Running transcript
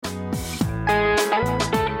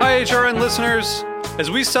HRN listeners.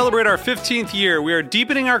 As we celebrate our 15th year, we are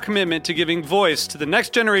deepening our commitment to giving voice to the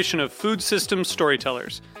next generation of food systems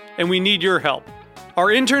storytellers, and we need your help. Our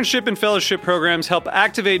internship and fellowship programs help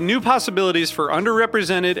activate new possibilities for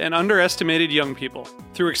underrepresented and underestimated young people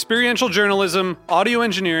through experiential journalism, audio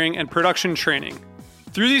engineering, and production training.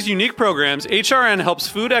 Through these unique programs, HRN helps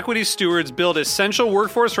food equity stewards build essential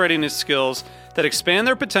workforce readiness skills that expand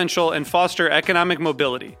their potential and foster economic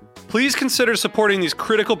mobility. Please consider supporting these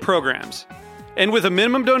critical programs. And with a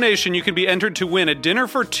minimum donation, you can be entered to win a dinner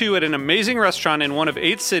for two at an amazing restaurant in one of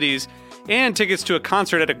 8 cities and tickets to a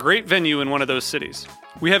concert at a great venue in one of those cities.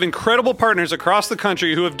 We have incredible partners across the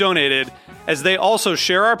country who have donated, as they also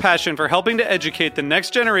share our passion for helping to educate the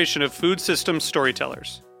next generation of food systems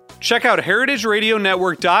storytellers. Check out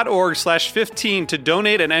heritageradionetwork.org/15 to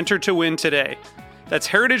donate and enter to win today. That's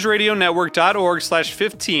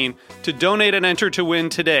heritageradionetwork.org/15 to donate and enter to win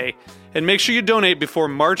today. And make sure you donate before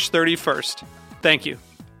March 31st. Thank you.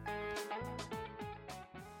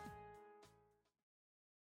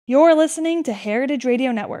 You're listening to Heritage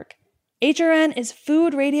Radio Network. HRN is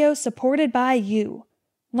food radio supported by you.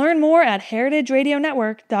 Learn more at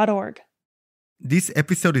heritageradionetwork.org. This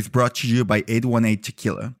episode is brought to you by 818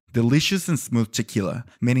 Tequila. Delicious and smooth tequila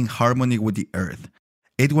made in harmony with the earth.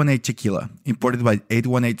 818 Tequila, imported by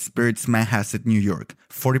 818 Spirits Manhasset, New York.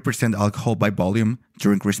 40% alcohol by volume.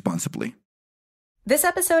 Drink responsibly. This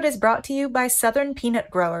episode is brought to you by Southern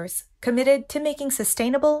Peanut Growers, committed to making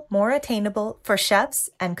sustainable more attainable for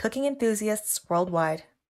chefs and cooking enthusiasts worldwide.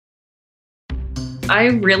 I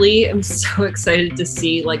really am so excited to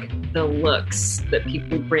see the looks that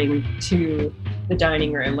people bring to the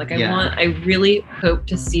dining room. I really hope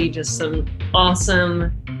to see just some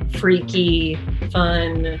awesome, freaky,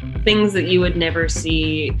 fun things that you would never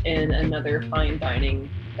see in another fine dining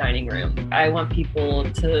room. I want people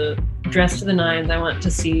to dress to the nines. I want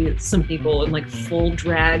to see some people in full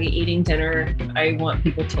drag eating dinner. I want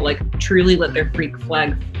people to truly let their freak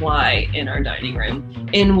flag fly in our dining room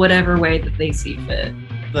in whatever way that they see fit.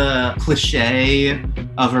 The cliche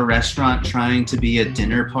of a restaurant trying to be a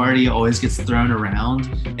dinner party always gets thrown around.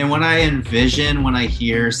 And what I envision when I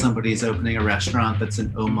hear somebody's opening a restaurant that's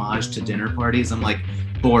an homage to dinner parties, I'm like,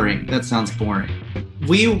 boring. That sounds boring.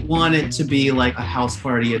 We want it to be like a house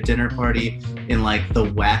party, a dinner party in the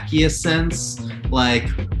wackiest sense.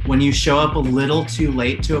 When you show up a little too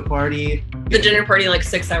late to a party. The dinner party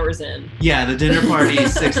 6 hours in. Yeah, the dinner party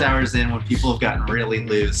 6 hours in when people have gotten really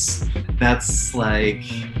loose. That's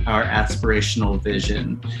our aspirational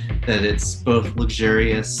vision, that it's both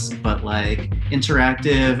luxurious but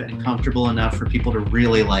interactive and comfortable enough for people to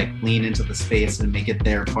really lean into the space and make it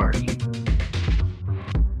their party.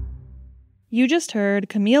 You just heard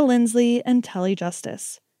Camille Lindsley and Telly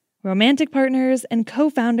Justice, romantic partners and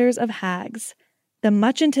co-founders of Hags, the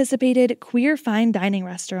much-anticipated queer fine dining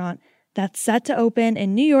restaurant that's set to open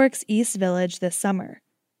in New York's East Village this summer.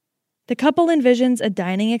 The couple envisions a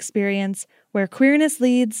dining experience where queerness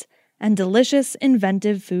leads and delicious,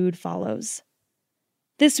 inventive food follows.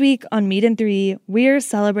 This week on Meat and Three, we're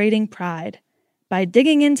celebrating Pride by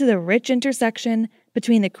digging into the rich intersection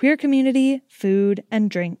between the queer community, food, and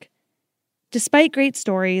drink. Despite great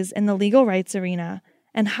stories in the legal rights arena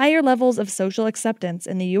and higher levels of social acceptance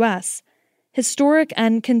in the U.S., historic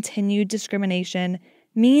and continued discrimination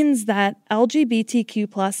means that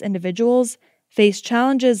LGBTQ+ individuals face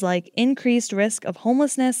challenges like increased risk of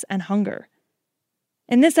homelessness and hunger.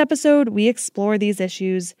 In this episode, we explore these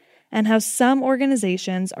issues and how some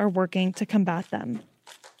organizations are working to combat them.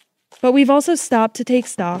 But we've also stopped to take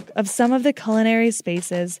stock of some of the culinary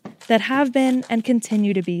spaces that have been and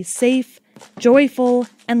continue to be safe, joyful,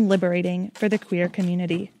 and liberating for the queer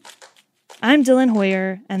community. I'm Dylan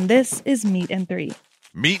Hoyer, and this is Meat and Three.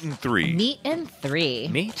 Meat and Three. Meat and Three.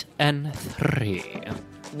 Meat and Three.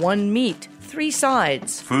 One meat, 3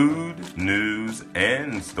 sides. Food, news,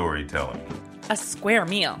 and storytelling. A square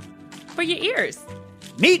meal for your ears.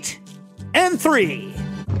 Meat and Three.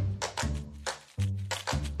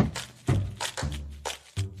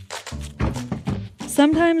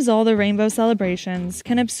 Sometimes all the rainbow celebrations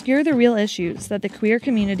can obscure the real issues that the queer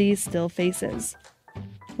community still faces.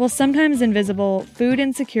 While sometimes invisible, food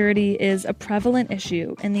insecurity is a prevalent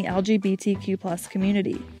issue in the LGBTQ+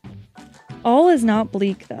 community. All is not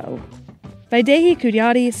bleak, though. Vaidehi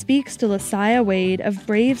Kudyati speaks to Lasaya Wade of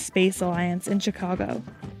Brave Space Alliance in Chicago,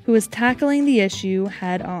 who is tackling the issue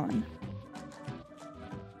head-on.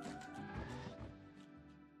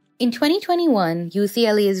 In 2021,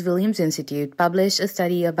 UCLA's Williams Institute published a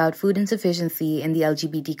study about food insufficiency in the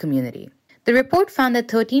LGBT community. The report found that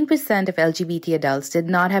 13% of LGBT adults did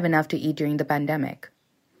not have enough to eat during the pandemic.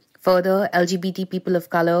 Further, LGBT people of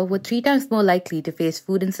color were 3 times more likely to face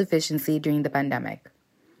food insufficiency during the pandemic.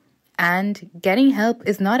 And getting help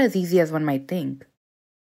is not as easy as one might think.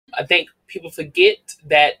 I think people forget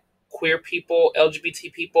that queer people,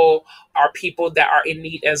 LGBT people are people that are in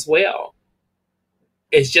need as well.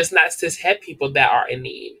 It's just not cishet people that are in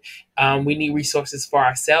need. We need resources for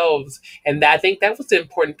ourselves. And I think that was the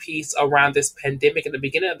important piece around this pandemic. At the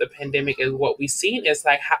beginning of the pandemic is what we've seen is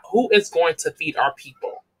like, who is going to feed our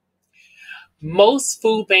people? Most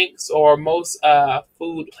food banks or most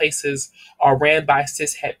food places are ran by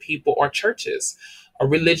cishet people or churches or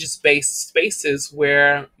religious-based spaces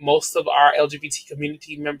where most of our LGBT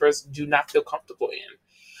community members do not feel comfortable in,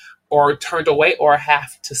 or turned away, or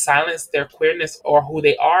have to silence their queerness or who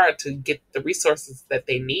they are to get the resources that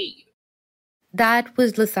they need. That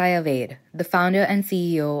was Lasaya Wade, the founder and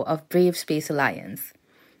CEO of Brave Space Alliance.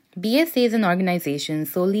 BSA is an organization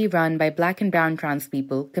solely run by Black and brown trans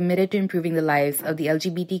people committed to improving the lives of the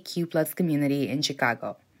LGBTQ+ community in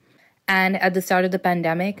Chicago. And at the start of the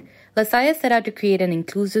pandemic, Lasaya set out to create an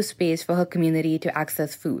inclusive space for her community to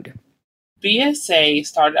access food. BSA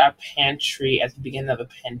started our pantry at the beginning of the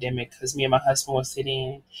pandemic because me and my husband were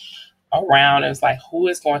sitting around and was like, who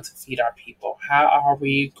is going to feed our people? How are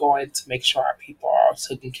we going to make sure our people are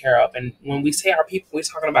taken care of? And when we say our people, we're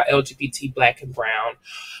talking about LGBT, Black and brown,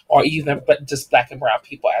 or even but just Black and brown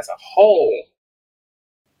people as a whole.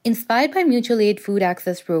 Inspired by mutual aid food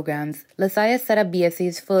access programs, Lasaya set up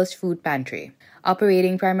BSA's first food pantry.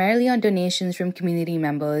 Operating primarily on donations from community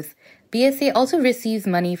members, BSA also receives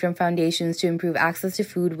money from foundations to improve access to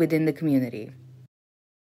food within the community.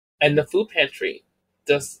 And the food pantry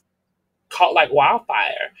just caught like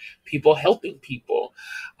wildfire. People helping people.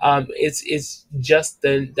 It's just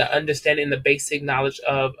the understanding, the basic knowledge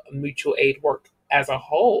of mutual aid work as a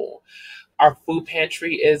whole. Our food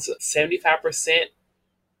pantry is 75%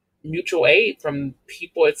 mutual aid from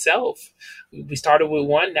people itself. We started with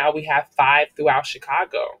 1, now we have 5 throughout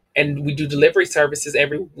Chicago. And we do delivery services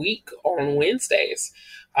every week on Wednesdays.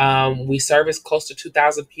 We service close to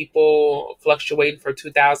 2,000 people, fluctuating for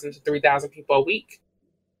 2,000 to 3,000 people a week.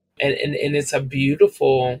 And it's a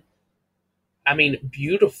beautiful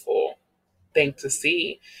thing to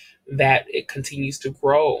see that it continues to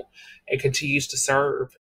grow and continues to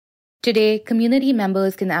serve. Today, community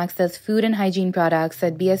members can access food and hygiene products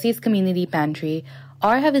at BSA's community pantry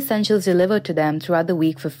or have essentials delivered to them throughout the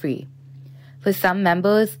week for free. For some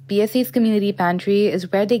members, BSA's community pantry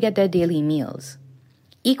is where they get their daily meals.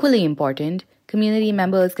 Equally important, community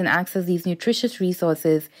members can access these nutritious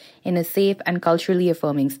resources in a safe and culturally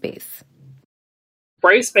affirming space.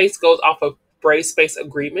 Brave Space goes off of Brave Space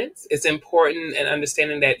agreements. It's important in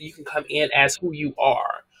understanding that you can come in as who you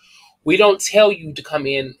are. We don't tell you to come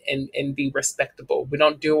in and be respectable. We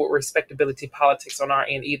don't deal with respectability politics on our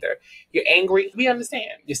end either. You're angry, we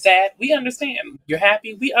understand. You're sad, we understand. You're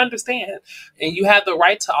happy, we understand. And you have the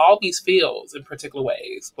right to all these feels in particular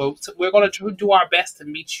ways. But we're going to do our best to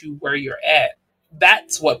meet you where you're at.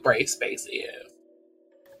 That's what Brave Space is.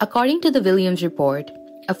 According to the Williams Report,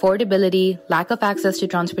 affordability, lack of access to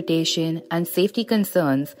transportation, and safety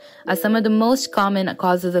concerns are some of the most common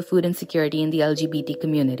causes of food insecurity in the LGBT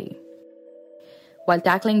community. While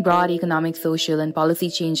tackling broad economic, social, and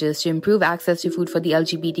policy changes to improve access to food for the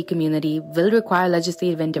LGBT community will require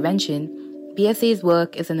legislative intervention, BSA's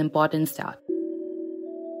work is an important start.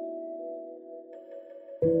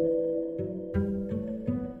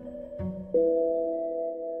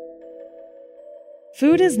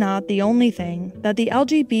 Food is not the only thing that the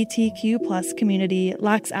LGBTQ+ community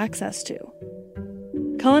lacks access to.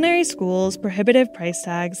 Culinary schools' prohibitive price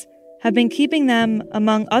tags have been keeping them,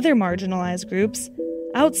 among other marginalized groups,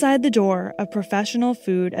 outside the door of professional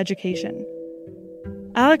food education.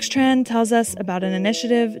 Alex Tran tells us about an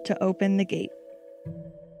initiative to open the gate.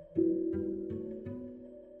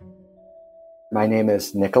 My name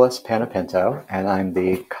is Nicholas Panapinto, and I'm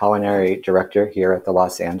the culinary director here at the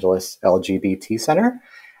Los Angeles LGBT Center.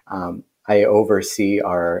 I oversee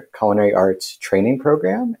our culinary arts training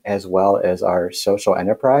program, as well as our social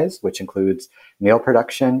enterprise, which includes meal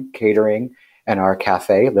production, catering, and our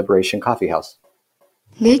cafe, Liberation Coffee House.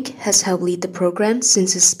 Nick has helped lead the program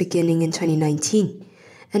since its beginning in 2019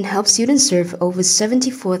 and helped students serve over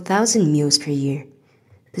 74,000 meals per year.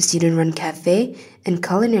 The student-run cafe and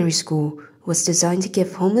culinary school was designed to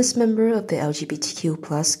give homeless members of the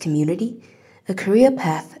LGBTQ+ community a career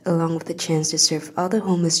path along with the chance to serve other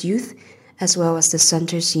homeless youth as well as the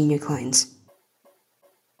center's senior clients.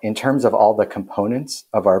 In terms of all the components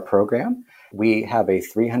of our program, we have a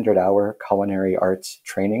 300-hour culinary arts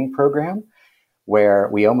training program where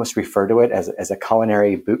we almost refer to it as a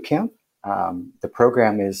culinary boot camp. The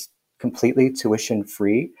program is completely tuition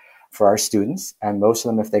free for our students. And most of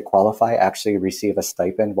them, if they qualify, actually receive a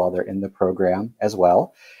stipend while they're in the program as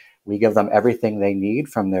well. We give them everything they need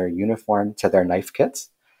from their uniform to their knife kits.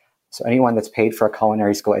 So anyone that's paid for a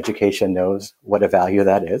culinary school education knows what a value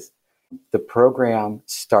that is. The program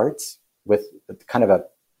starts with kind of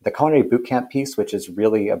the culinary bootcamp piece, which is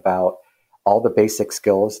really about all the basic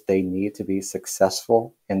skills they need to be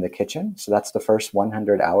successful in the kitchen. So that's the first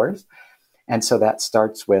 100 hours. And so that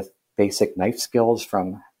starts with basic knife skills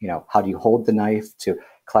from, how do you hold the knife, to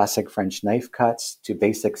classic French knife cuts, to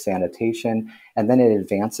basic sanitation. And then it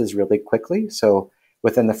advances really quickly. So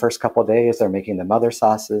within the first couple of days, they're making the mother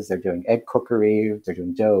sauces, they're doing egg cookery, they're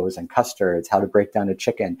doing doughs and custards, how to break down a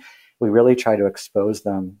chicken. We really try to expose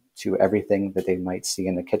them to everything that they might see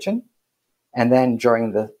in the kitchen. And then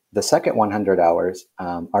during the second 100 hours,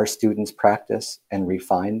 our students practice and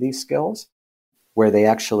refine these skills, where they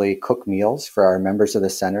actually cook meals for our members of the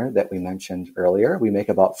center that we mentioned earlier. We make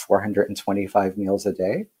about 425 meals a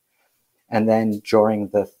day. And then during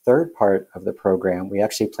the third part of the program, we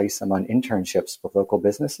actually place them on internships with local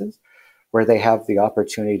businesses, where they have the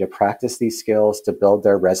opportunity to practice these skills, to build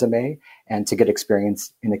their resume, and to get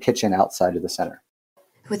experience in the kitchen outside of the center.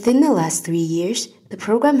 Within the last 3 years, the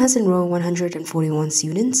program has enrolled 141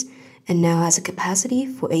 students and now has a capacity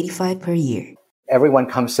for 85 per year. Everyone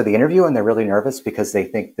comes to the interview and they're really nervous because they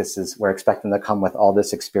think we're expecting them to come with all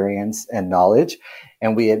this experience and knowledge.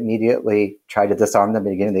 And we immediately try to disarm them at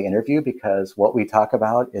the beginning of the interview, because what we talk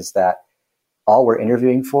about is that all we're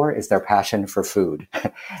interviewing for is their passion for food.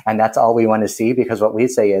 And that's all we want to see, because what we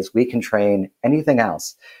say is we can train anything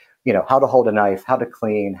else, how to hold a knife, how to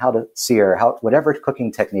clean, how to sear, whatever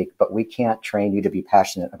cooking technique, but we can't train you to be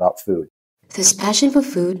passionate about food. This passion for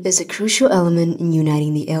food is a crucial element in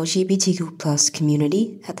uniting the LGBTQ+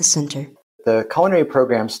 community at the center. The culinary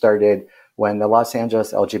program started when the Los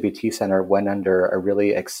Angeles LGBT Center went under a really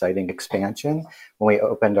exciting expansion when we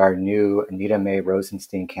opened our new Anita Mae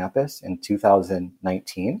Rosenstein campus in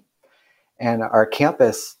 2019. And our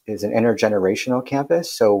campus is an intergenerational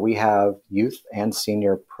campus, so we have youth and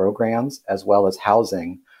senior programs as well as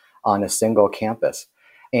housing on a single campus.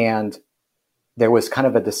 And there was kind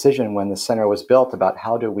of a decision when the center was built about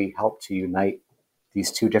how do we help to unite these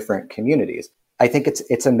two different communities. I think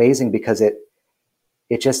it's amazing because it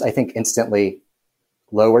just, I think, instantly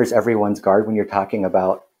lowers everyone's guard when you're talking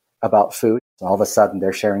about food. And all of a sudden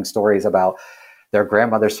they're sharing stories about their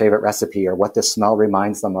grandmother's favorite recipe or what the smell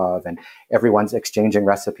reminds them of, and everyone's exchanging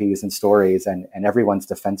recipes and stories, and everyone's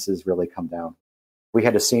defenses really come down. We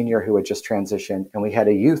had a senior who had just transitioned, and we had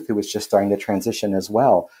a youth who was just starting to transition as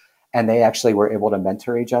well. And they actually were able to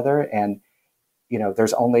mentor each other. And,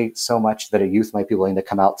 there's only so much that a youth might be willing to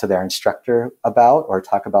come out to their instructor about or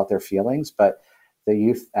talk about their feelings. But the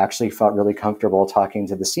youth actually felt really comfortable talking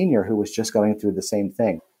to the senior who was just going through the same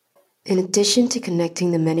thing. In addition to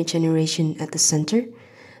connecting the many generation at the center,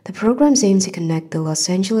 the programs aim to connect the Los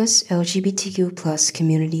Angeles LGBTQ+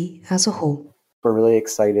 community as a whole. We're really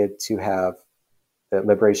excited to have the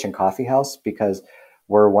Liberation Coffee House because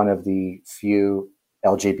we're one of the few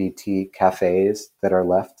LGBT cafes that are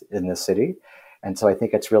left in the city. And so I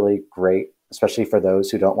think it's really great, especially for those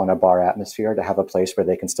who don't want a bar atmosphere, to have a place where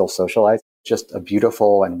they can still socialize. Just a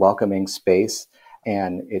beautiful and welcoming space.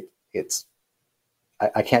 And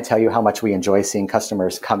I can't tell you how much we enjoy seeing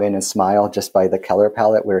customers come in and smile just by the color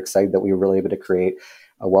palette. We're excited that we were really able to create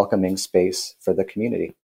a welcoming space for the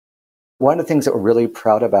community. One of the things that we're really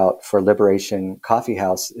proud about for Liberation Coffee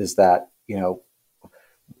House is that,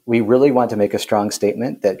 we really want to make a strong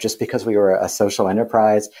statement that just because we were a social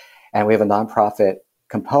enterprise and we have a nonprofit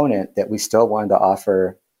component, that we still wanted to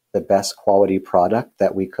offer the best quality product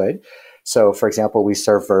that we could. So, for example, we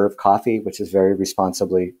serve Verve coffee, which is very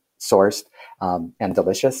responsibly sourced and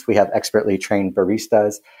delicious. We have expertly trained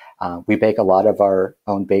baristas. We bake a lot of our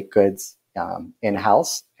own baked goods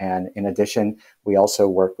in-house. And in addition, we also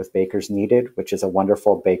work with Bakers Needed, which is a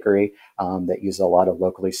wonderful bakery that uses a lot of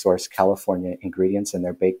locally sourced California ingredients in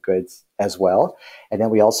their baked goods as well. And then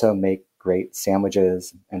we also make great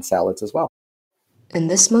sandwiches and salads as well. And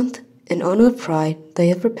this month, in honor of Pride, they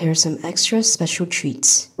have prepared some extra special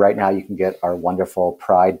treats. Right now, you can get our wonderful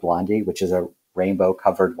Pride Blondie, which is a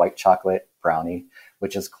rainbow-covered white chocolate brownie,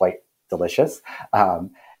 which is quite delicious.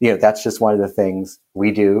 That's just one of the things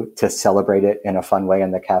we do to celebrate it in a fun way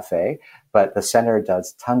in the cafe. But the center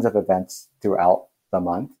does tons of events throughout the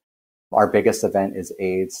month. Our biggest event is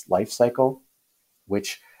AIDS Life Cycle,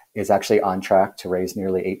 which is actually on track to raise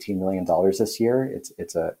nearly $18 million this year.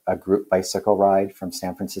 It's a group bicycle ride from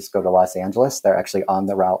San Francisco to Los Angeles. They're actually on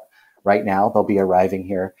the route right now. They'll be arriving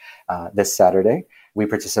here this Saturday. We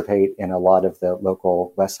participate in a lot of the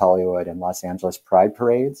local West Hollywood and Los Angeles Pride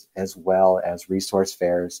parades, as well as resource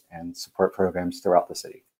fairs and support programs throughout the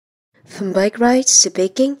city. From bike rides to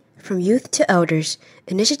baking, from youth to elders,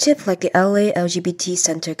 initiatives like the LA LGBT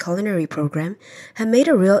Center Culinary Program have made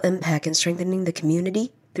a real impact in strengthening the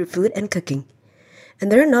community through food and cooking. And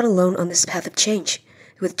they're not alone on this path of change,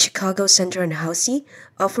 with Chicago Center on Housey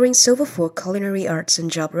offering Silver Fork Culinary Arts and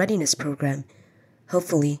Job Readiness Program.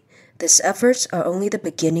 Hopefully, these efforts are only the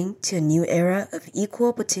beginning to a new era of equal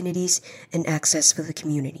opportunities and access for the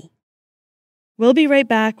community. We'll be right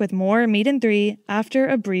back with more Meat and Three after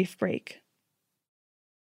a brief break.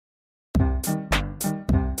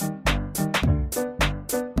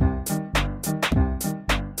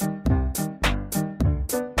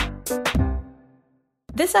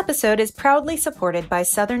 This episode is proudly supported by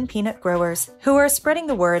Southern Peanut Growers, who are spreading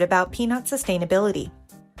the word about peanut sustainability.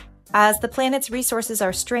 As the planet's resources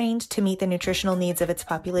are strained to meet the nutritional needs of its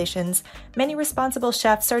populations, many responsible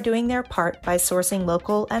chefs are doing their part by sourcing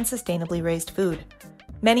local and sustainably raised food.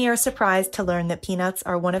 Many are surprised to learn that peanuts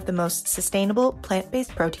are one of the most sustainable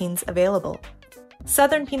plant-based proteins available.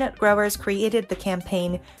 Southern Peanut Growers created the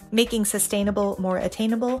campaign Making Sustainable More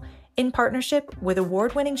Attainable in partnership with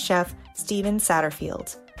award-winning chef Steven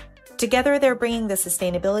Satterfield. Together, they're bringing the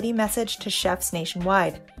sustainability message to chefs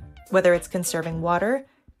nationwide. Whether it's conserving water,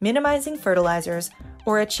 minimizing fertilizers,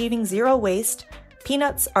 or achieving zero waste,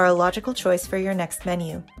 peanuts are a logical choice for your next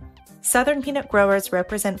menu. Southern Peanut Growers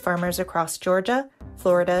represent farmers across Georgia,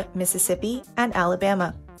 Florida, Mississippi, and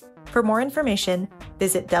Alabama. For more information,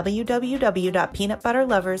 visit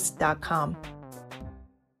www.peanutbutterlovers.com.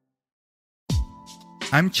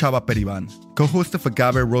 I'm Chava Periban, co-host of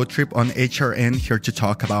Agave Road Trip on HRN, here to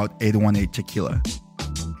talk about 818 Tequila.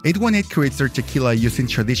 818 creates their tequila using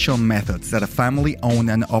traditional methods at a family-owned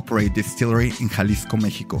and operated distillery in Jalisco,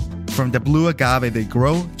 Mexico. From the blue agave they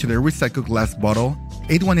grow to their recycled glass bottle,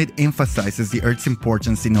 818 emphasizes the earth's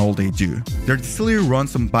importance in all they do. Their distillery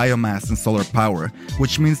runs on biomass and solar power,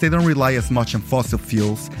 which means they don't rely as much on fossil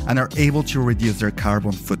fuels and are able to reduce their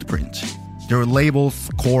carbon footprint. Their labels,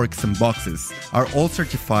 corks, and boxes are all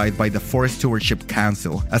certified by the Forest Stewardship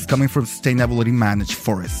Council as coming from sustainably managed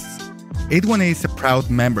forests. 818 is a proud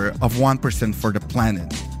member of 1% for the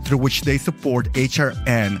Planet, through which they support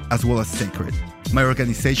HRN as well as Sacred, my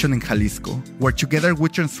organization in Jalisco, where together we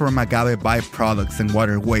transform agave byproducts and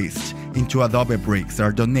water waste into adobe bricks that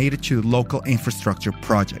are donated to local infrastructure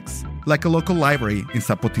projects, like a local library in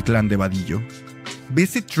Zapotitlan de Vadillo.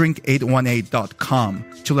 Visit drink818.com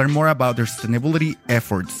to learn more about their sustainability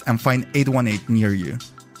efforts and find 818 near you.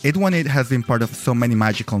 818 has been part of so many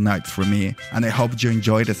magical nights for me, and I hope you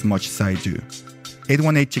enjoy it as much as I do.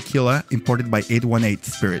 818 Tequila, imported by 818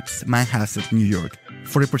 Spirits, Manhasset, New York.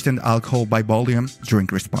 40% alcohol by volume.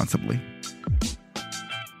 Drink responsibly.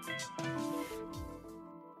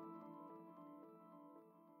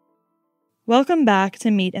 Welcome back to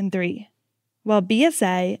Meat and Three. While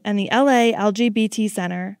BSA and the LA LGBT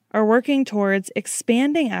Center are working towards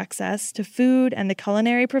expanding access to food and the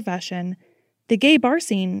culinary profession, the gay bar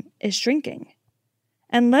scene is shrinking.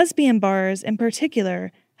 And lesbian bars in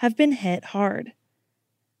particular have been hit hard.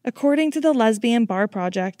 According to the Lesbian Bar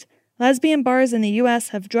Project, lesbian bars in the U.S.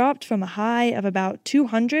 have dropped from a high of about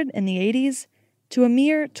 200 in the 80s to a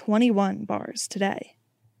mere 21 bars today.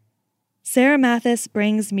 Sarah Mathis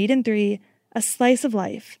brings Meat and Three a slice of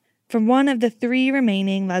life from one of the 3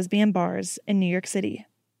 remaining lesbian bars in New York City.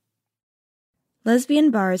 Lesbian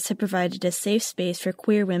bars have provided a safe space for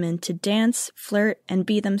queer women to dance, flirt, and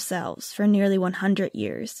be themselves for nearly 100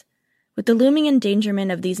 years. With the looming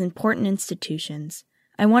endangerment of these important institutions,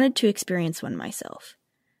 I wanted to experience one myself.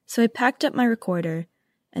 So I packed up my recorder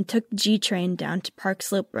and took the G train down to Park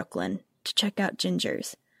Slope, Brooklyn, to check out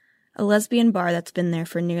Ginger's, a lesbian bar that's been there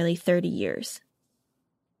for nearly 30 years.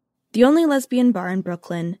 The only lesbian bar in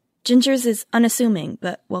Brooklyn, Ginger's is unassuming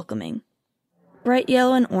but welcoming. Bright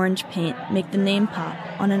yellow and orange paint make the name pop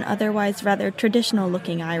on an otherwise rather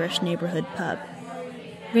traditional-looking Irish neighborhood pub.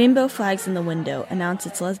 Rainbow flags in the window announce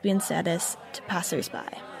its lesbian status to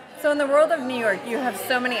passers-by. So in the world of New York, you have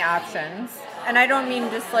so many options. And I don't mean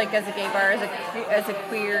just like as a gay bar, as a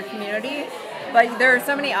queer community, but there are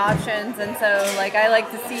so many options. And so like I like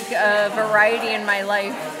to seek a variety in my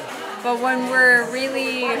life. But when we're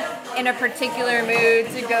really in a particular mood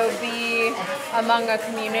to go be among a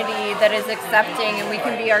community that is accepting and we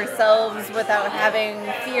can be ourselves without having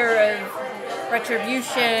fear of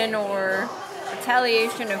retribution or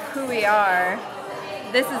retaliation of who we are,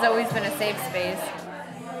 this has always been a safe space.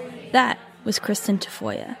 That was Kristen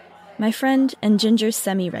Tafoya, my friend and Ginger's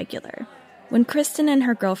semi-regular. When Kristen and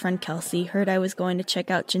her girlfriend Kelsey heard I was going to check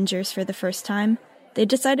out Ginger's for the first time, they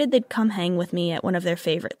decided they'd come hang with me at one of their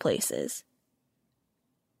favorite places.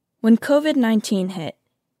 When COVID-19 hit,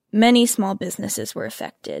 many small businesses were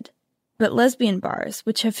affected, but lesbian bars,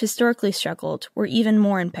 which have historically struggled, were even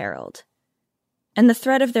more imperiled. And the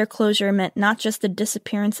threat of their closure meant not just the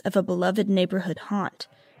disappearance of a beloved neighborhood haunt,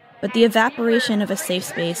 but the evaporation of a safe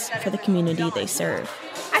space for the community they serve.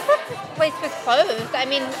 I thought this place was closed. I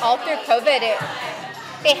mean, all through COVID,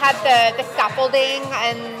 they had the scaffolding,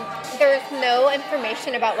 and there was no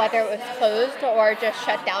information about whether it was closed or just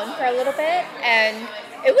shut down for a little bit. And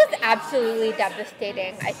it was absolutely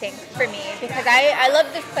devastating, I think, for me, because I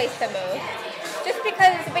love this place the most. Just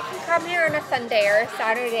because we can come here on a Sunday or a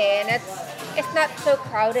Saturday, and it's not so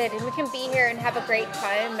crowded, and we can be here and have a great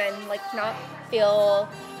time and not feel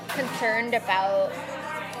concerned about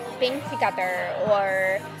being together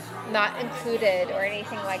or not included or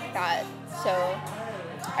anything like that. So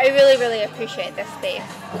I really, really appreciate this space.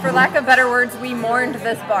 For lack of better words, we mourned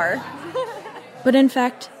this bar. But in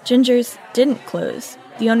fact, Ginger's didn't close.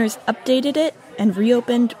 The owners updated it and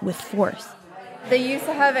reopened with force. They used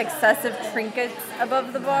to have excessive trinkets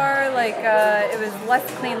above the bar, it was less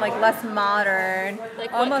clean, less modern,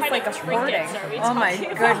 almost like a hoarding. Oh my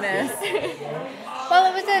goodness. Well,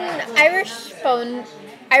 it was an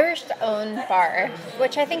Irish-owned bar,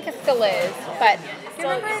 which I think it still is, but do you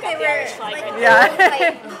remember they were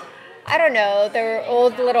I don't know, there were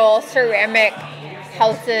old little ceramic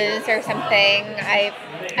houses or something.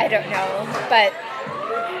 I don't know, but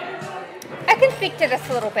I can speak to this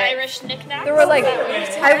a little bit. Irish knickknacks? There were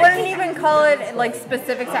I wouldn't even call it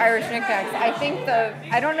specific to Irish knickknacks. I think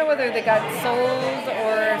I don't know whether they got sold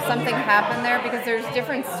or something happened there, because there's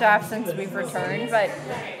different staff since we've returned, but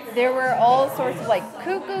there were all sorts of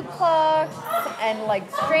cuckoo clocks and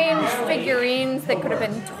strange figurines that could have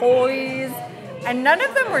been toys. And none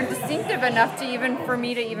of them were distinctive enough for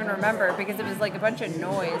me to even remember, because it was a bunch of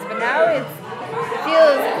noise. But now it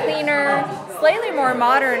feels cleaner, slightly more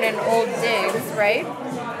modern and old digs, right?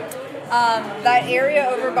 That area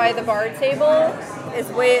over by the bar table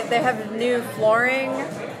they have new flooring.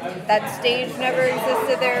 That stage never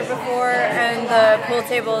existed there before, and the pool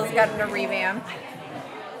table has gotten a revamp.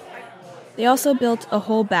 They also built a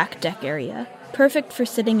whole back deck area, perfect for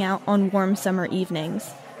sitting out on warm summer evenings.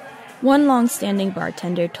 One long-standing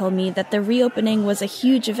bartender told me that the reopening was a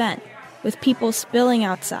huge event, with people spilling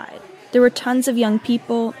outside. There were tons of young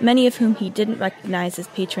people, many of whom he didn't recognize as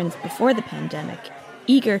patrons before the pandemic,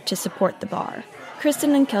 eager to support the bar.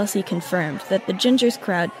 Kristen and Kelsey confirmed that the Ginger's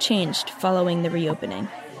crowd changed following the reopening.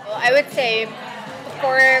 Well, I would say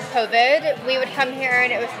before COVID, we would come here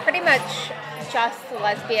and it was pretty much just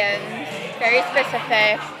lesbians, very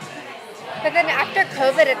specific. But then after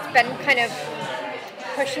COVID, it's been kind of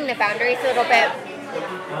pushing the boundaries a little bit.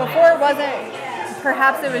 Before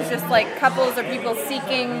perhaps it was just couples or people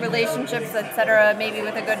seeking relationships, etc., maybe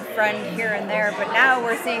with a good friend here and there, but now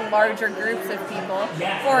we're seeing larger groups of people.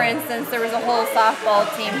 For instance, there was a whole softball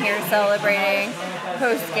team here celebrating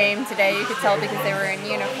post-game today. You could tell because they were in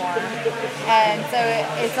uniform. And so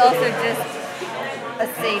it's also just a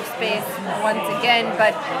safe space once again,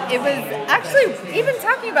 but it was actually, even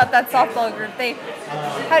talking about that softball group, they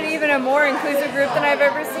had even a more inclusive group than I've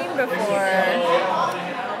ever seen before.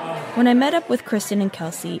 When I met up with Kristen and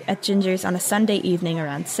Kelsey at Ginger's on a Sunday evening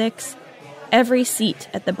around 6, every seat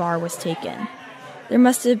at the bar was taken. There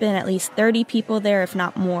must have been at least 30 people there, if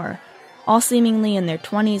not more, all seemingly in their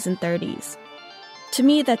 20s and 30s. To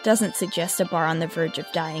me, that doesn't suggest a bar on the verge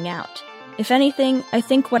of dying out. If anything, I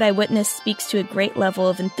think what I witnessed speaks to a great level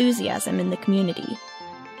of enthusiasm in the community.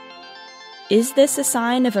 Is this a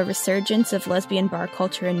sign of a resurgence of lesbian bar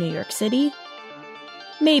culture in New York City?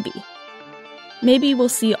 Maybe. Maybe we'll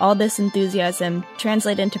see all this enthusiasm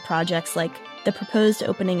translate into projects like the proposed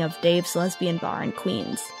opening of Dave's Lesbian Bar in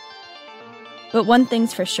Queens. But one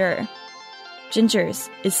thing's for sure, Ginger's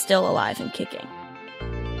is still alive and kicking.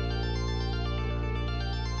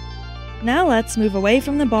 Now let's move away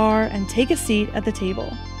from the bar and take a seat at the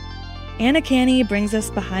table. Anna Canny brings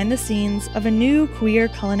us behind the scenes of a new queer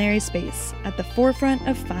culinary space at the forefront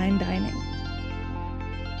of fine dining.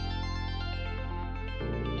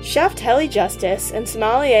 Chef Telly Justice and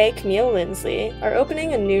sommelier Camille Lindsley are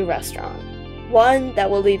opening a new restaurant, one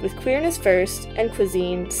that will lead with queerness first and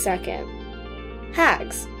cuisine second.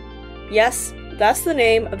 Hags. Yes, that's the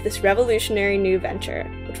name of this revolutionary new venture,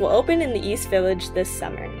 which will open in the East Village this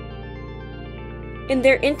summer. In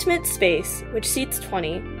their intimate space, which seats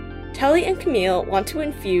 20, Telly and Camille want to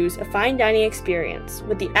infuse a fine dining experience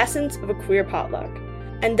with the essence of a queer potluck.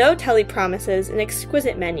 And though Telly promises an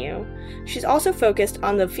exquisite menu, she's also focused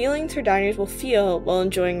on the feelings her diners will feel while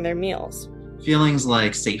enjoying their meals. feelings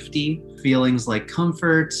like safety, feelings like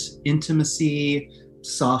comfort, intimacy,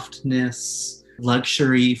 softness,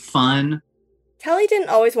 luxury, fun. Telly didn't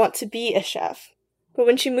always want to be a chef, but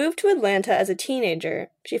when she moved to Atlanta as a teenager,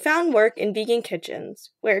 she found work in vegan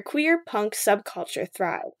kitchens, where a queer punk subculture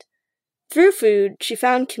thrived. Through food, she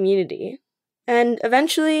found community, and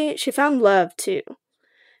eventually, she found love, too.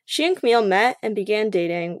 She and Camille met and began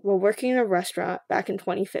dating while working in a restaurant back in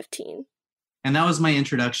 2015. And that was my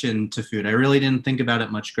introduction to food. I really didn't think about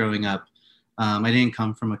it much growing up. I didn't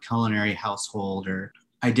come from a culinary household, or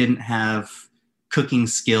I didn't have cooking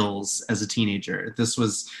skills as a teenager. This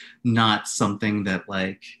was not something that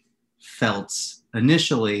felt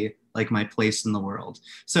initially like my place in the world.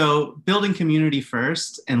 So building community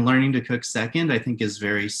first and learning to cook second, I think, is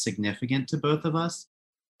very significant to both of us.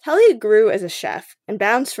 Telly grew as a chef and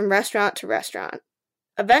bounced from restaurant to restaurant.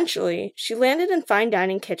 Eventually, she landed in fine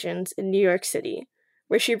dining kitchens in New York City,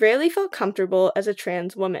 where she rarely felt comfortable as a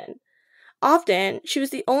trans woman. Often, she was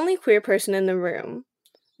the only queer person in the room.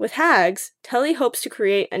 With Hags, Telly hopes to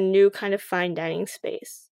create a new kind of fine dining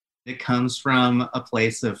space. It comes from a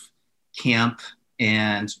place of camp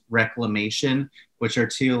and reclamation, which are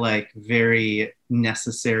two very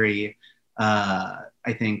necessary,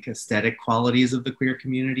 I think, aesthetic qualities of the queer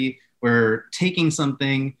community. We're taking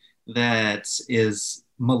something that is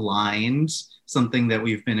maligned, something that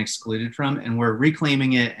we've been excluded from, and we're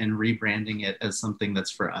reclaiming it and rebranding it as something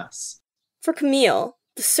that's for us. For Camille,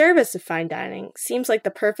 the service of fine dining seems like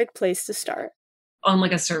the perfect place to start. On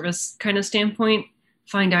a service kind of standpoint,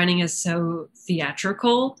 fine dining is so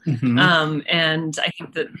theatrical. Mm-hmm. And I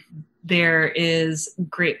think that there is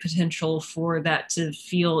great potential for that to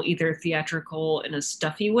feel either theatrical in a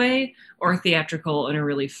stuffy way or theatrical in a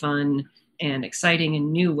really fun and exciting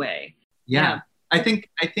and new way. Yeah. I think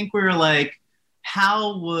we were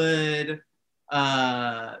how would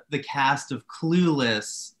the cast of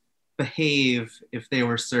Clueless behave if they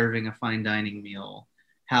were serving a fine dining meal?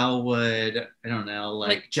 How would, I don't know,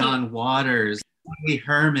 John Waters, Lee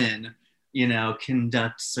Herman,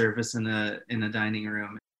 conduct service in a dining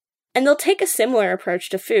room? And they'll take a similar approach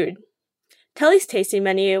to food. Telly's tasting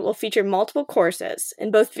menu will feature multiple courses in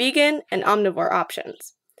both vegan and omnivore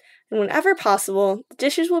options. And whenever possible, the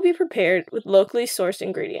dishes will be prepared with locally sourced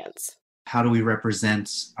ingredients. How do we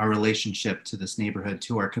represent our relationship to this neighborhood,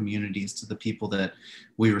 to our communities, to the people that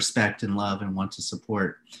we respect and love and want to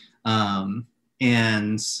support? And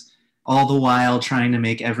all the while trying to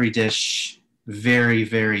make every dish very,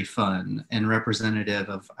 very fun and representative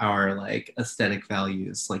of our aesthetic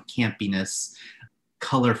values, like campiness,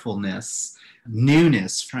 colorfulness,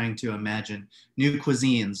 newness, trying to imagine new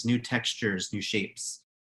cuisines, new textures, new shapes.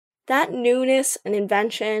 That newness and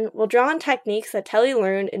invention will draw on techniques that Telly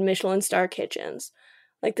learned in Michelin star kitchens,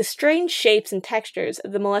 like the strange shapes and textures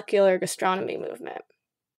of the molecular gastronomy movement.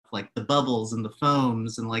 The bubbles and the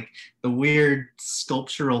foams and the weird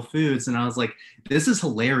sculptural foods. And I was like, this is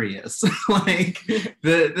hilarious.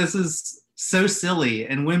 This is so silly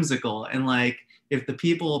and whimsical. And if the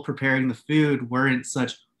people preparing the food weren't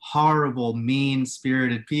such horrible,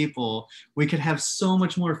 mean-spirited people, we could have so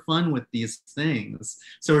much more fun with these things.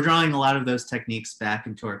 So we're drawing a lot of those techniques back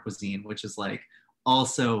into our cuisine, which is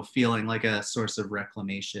also feeling like a source of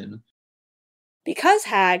reclamation. Because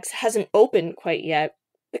Hags hasn't opened quite yet,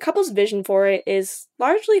 the couple's vision for it is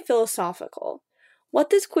largely philosophical. What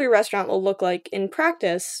this queer restaurant will look like in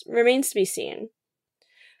practice remains to be seen.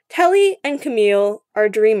 Telly and Camille are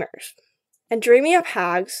dreamers, and dreaming up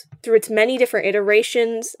Hags, through its many different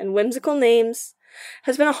iterations and whimsical names,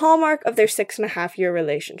 has been a hallmark of their 6.5-year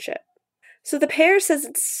relationship. So the pair says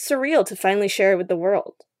it's surreal to finally share it with the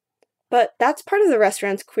world. But that's part of the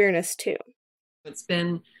restaurant's queerness too. It's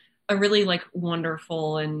been a really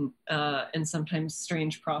wonderful and sometimes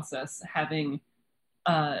strange process having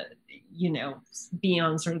be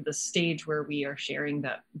on sort of the stage where we are sharing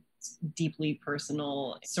that deeply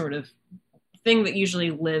personal sort of thing that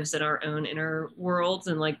usually lives in our own inner worlds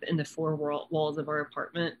and in the four walls of our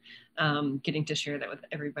apartment. Getting to share that with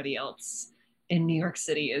everybody else in New York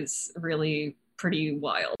City is really pretty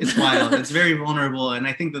wild. It's wild. It's very vulnerable. And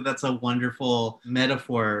I think that that's a wonderful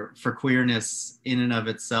metaphor for queerness in and of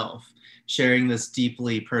itself. Sharing this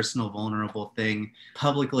deeply personal, vulnerable thing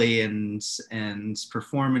publicly and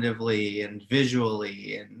performatively and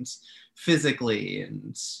visually and physically.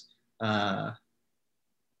 And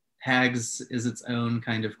Hags is its own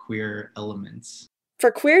kind of queer element. For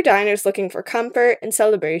queer diners looking for comfort and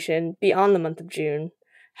celebration beyond the month of June,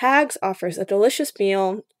 Hags offers a delicious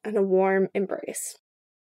meal and a warm embrace.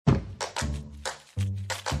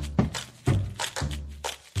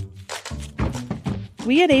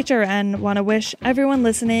 we at HRN want to wish everyone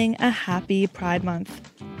listening a happy Pride Month.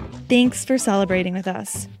 Thanks for celebrating with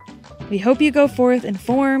us. We hope you go forth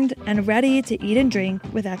informed and ready to eat and drink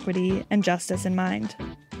with equity and justice in mind.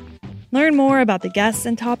 Learn more about the guests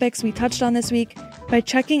and topics we touched on this week by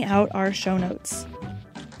checking out our show notes.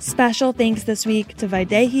 Special thanks this week to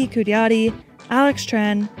Vaidehi Kudyati, Alex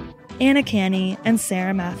Tren, Anna Canny, and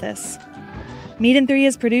Sarah Mathis. Meat and Three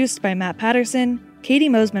is produced by Matt Patterson, Katie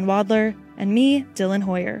Mosman-Wadler, and me, Dylan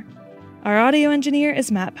Hoyer. Our audio engineer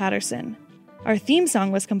is Matt Patterson. Our theme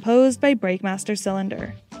song was composed by Breakmaster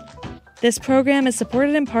Cylinder. This program is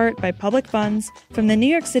supported in part by public funds from the New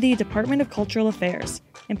York City Department of Cultural Affairs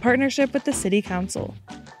in partnership with the City Council.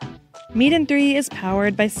 Meat and Three is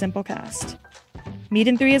powered by Simplecast. Meat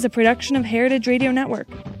and Three is a production of Heritage Radio Network,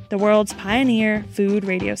 the world's pioneer food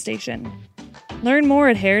radio station. Learn more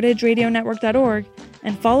at heritageradionetwork.org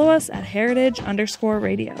and follow us at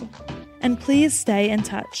heritage_radio. And please stay in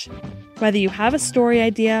touch. Whether you have a story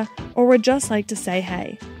idea or would just like to say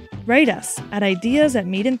hey, write us at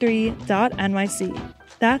ideas@meatand3.nyc.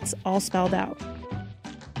 That's all spelled out.